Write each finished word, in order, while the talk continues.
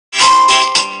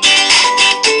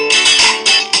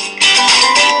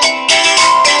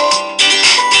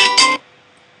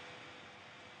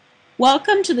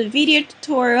Welcome to the video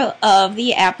tutorial of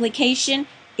the application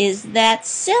Is That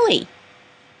Silly?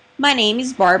 My name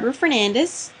is Barbara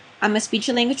Fernandez. I'm a speech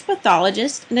and language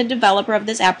pathologist and the developer of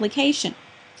this application.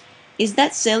 Is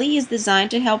That Silly is designed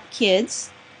to help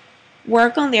kids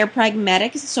work on their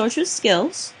pragmatic and social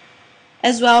skills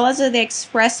as well as their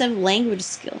expressive language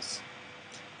skills.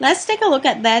 Let's take a look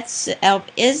at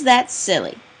Is That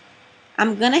Silly?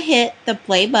 I'm going to hit the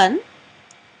play button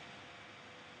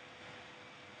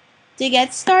to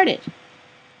get started.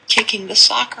 Kicking the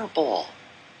soccer ball.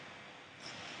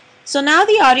 So now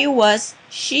the audio was,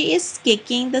 she is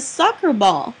kicking the soccer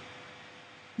ball.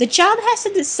 The child has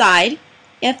to decide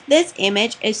if this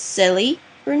image is silly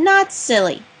or not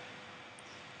silly.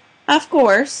 Of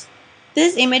course,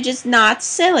 this image is not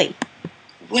silly.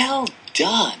 Well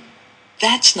done.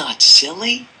 That's not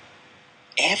silly.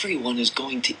 Everyone is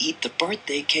going to eat the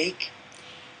birthday cake.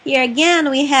 Here again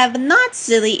we have a not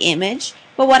silly image,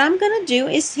 but what I'm going to do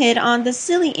is hit on the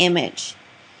silly image.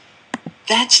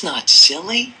 That's not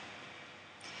silly.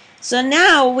 So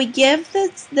now we give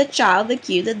the child the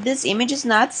cue that this image is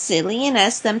not silly and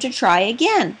ask them to try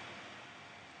again.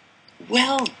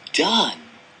 Well done.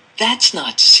 That's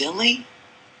not silly.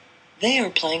 They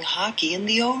are playing hockey in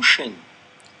the ocean.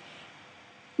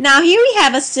 Now here we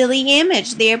have a silly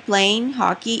image. They are playing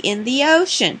hockey in the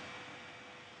ocean.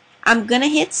 I'm going to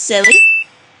hit silly.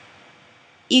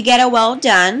 You get a well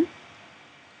done.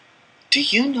 Do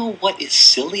you know what is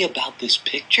silly about this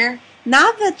picture?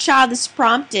 Now the child is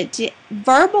prompted to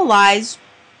verbalize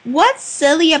what's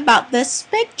silly about this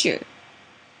picture.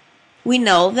 We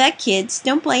know that kids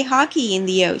don't play hockey in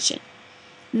the ocean.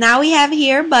 Now we have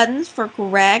here buttons for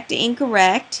correct,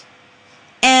 incorrect,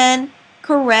 and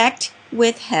correct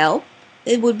with help.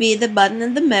 It would be the button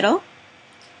in the middle.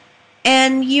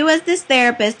 And you as this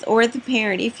therapist or the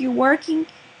parent, if you're working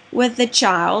with the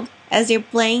child as they're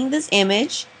playing this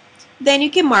image, then you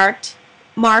can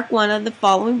mark one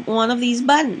of these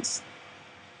buttons.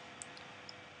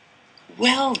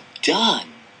 Well done.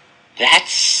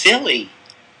 That's silly.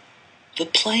 The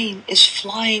plane is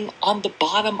flying on the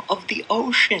bottom of the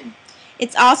ocean.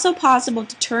 It's also possible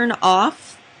to turn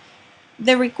off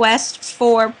the request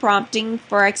for prompting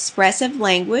for expressive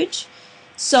language.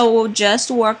 So we'll just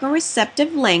work on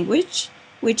receptive language,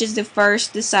 which is the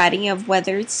first deciding of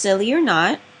whether it's silly or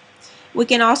not. We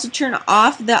can also turn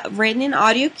off the written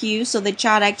audio cue so the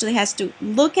child actually has to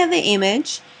look at the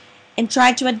image and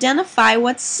try to identify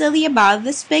what's silly about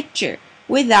this picture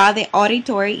without the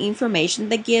auditory information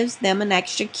that gives them an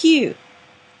extra cue.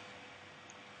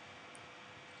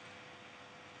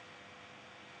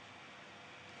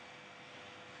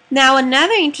 Now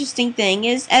another interesting thing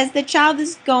is as the child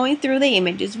is going through the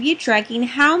images, we are tracking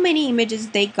how many images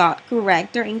they got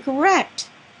correct or incorrect.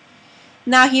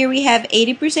 Now here we have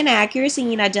 80%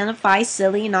 accuracy in identify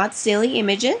silly and not silly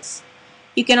images.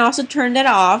 You can also turn that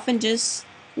off and just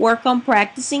work on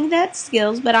practicing that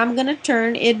skills, but I'm going to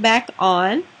turn it back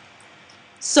on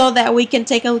so that we can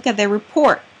take a look at the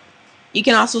report. You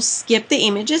can also skip the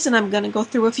images, and I'm going to go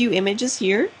through a few images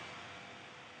here.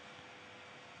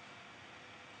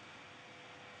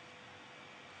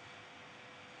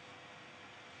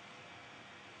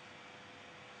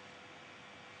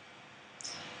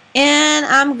 And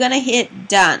I'm going to hit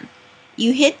done.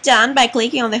 You hit done by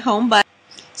clicking on the home button.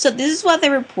 So this is what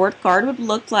the report card would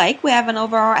look like. We have an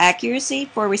overall accuracy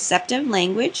for receptive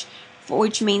language,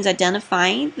 which means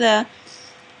identifying the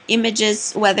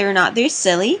images whether or not they're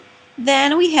silly.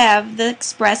 Then we have the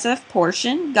expressive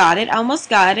portion, got it, almost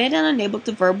got it, and unable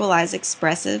to verbalize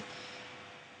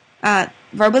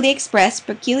verbally express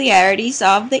peculiarities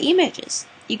of the images.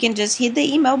 You can just hit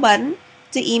the email button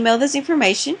to email this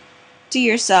information to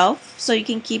yourself so you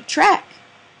can keep track.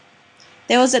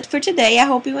 That was it for today. I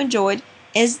hope you enjoyed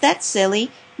Is That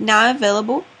Silly? Now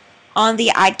available on the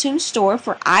iTunes Store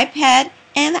for iPad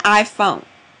and iPhone.